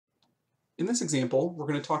In this example, we're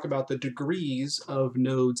going to talk about the degrees of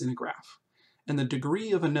nodes in a graph. And the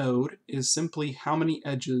degree of a node is simply how many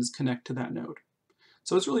edges connect to that node.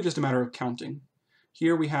 So it's really just a matter of counting.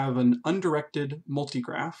 Here we have an undirected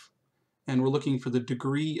multigraph, and we're looking for the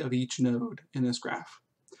degree of each node in this graph.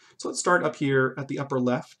 So let's start up here at the upper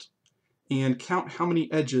left and count how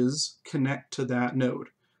many edges connect to that node.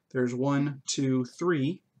 There's 1, 2,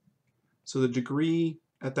 3. So the degree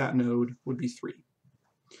at that node would be 3.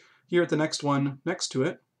 Here at the next one next to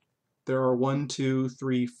it, there are 1, 2,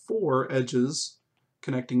 3, 4 edges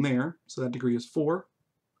connecting there, so that degree is 4.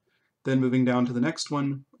 Then moving down to the next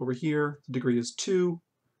one over here, the degree is 2.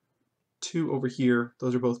 2 over here,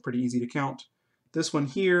 those are both pretty easy to count. This one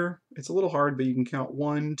here, it's a little hard, but you can count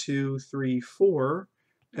 1, 2, 3, 4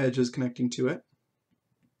 edges connecting to it.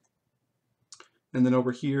 And then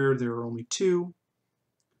over here, there are only 2.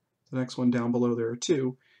 The next one down below, there are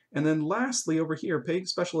 2. And then lastly, over here, pay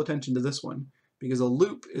special attention to this one, because a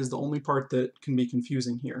loop is the only part that can be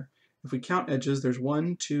confusing here. If we count edges, there's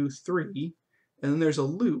 1, 2, 3, and then there's a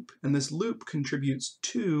loop, and this loop contributes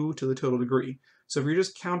 2 to the total degree. So if you're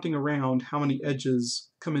just counting around how many edges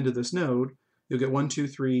come into this node, you'll get 1, 2,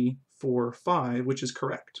 3, 4, 5, which is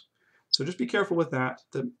correct. So just be careful with that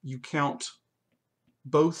you count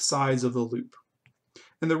both sides of the loop.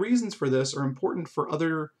 And the reasons for this are important for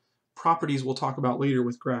other properties we'll talk about later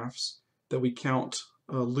with graphs, that we count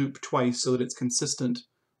a loop twice so that it's consistent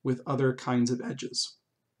with other kinds of edges.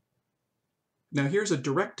 Now here's a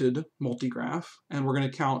directed multigraph, and we're going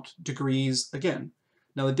to count degrees again.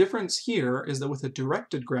 Now the difference here is that with a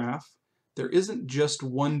directed graph, there isn't just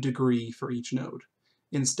one degree for each node.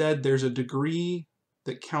 Instead, there's a degree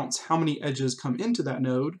that counts how many edges come into that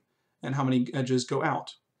node and how many edges go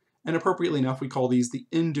out. And appropriately enough, we call these the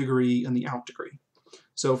in degree and the out degree.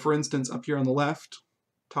 So for instance, up here on the left,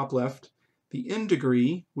 top left, the in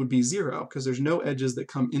degree would be 0 because there's no edges that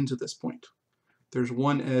come into this point. There's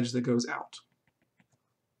one edge that goes out.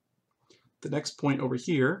 The next point over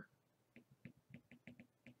here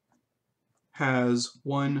has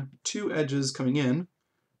 1, 2 edges coming in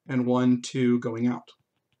and 1, 2 going out.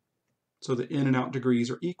 So the in and out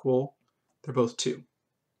degrees are equal. They're both 2.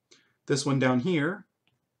 This one down here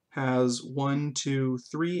has 1, 2,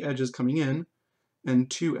 3 edges coming in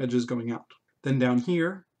and 2 edges going out. Then down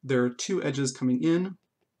here, there are 2 edges coming in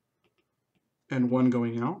and 1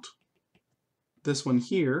 going out. This one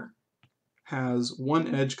here has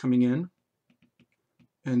 1 edge coming in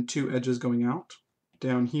and 2 edges going out.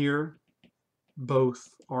 Down here, both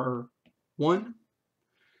are 1.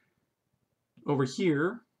 Over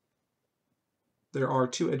here, there are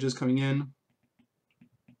 2 edges coming in,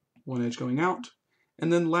 1 edge going out.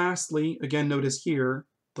 And then lastly, again, notice here,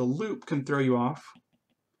 the loop can throw you off,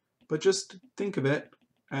 but just think of it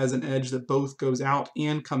as an edge that both goes out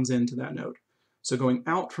and comes into that node. So going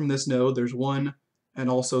out from this node, there's 1 and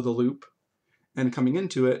also the loop, and coming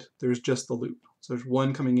into it, there's just the loop. So there's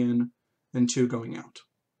 1 coming in and 2 going out.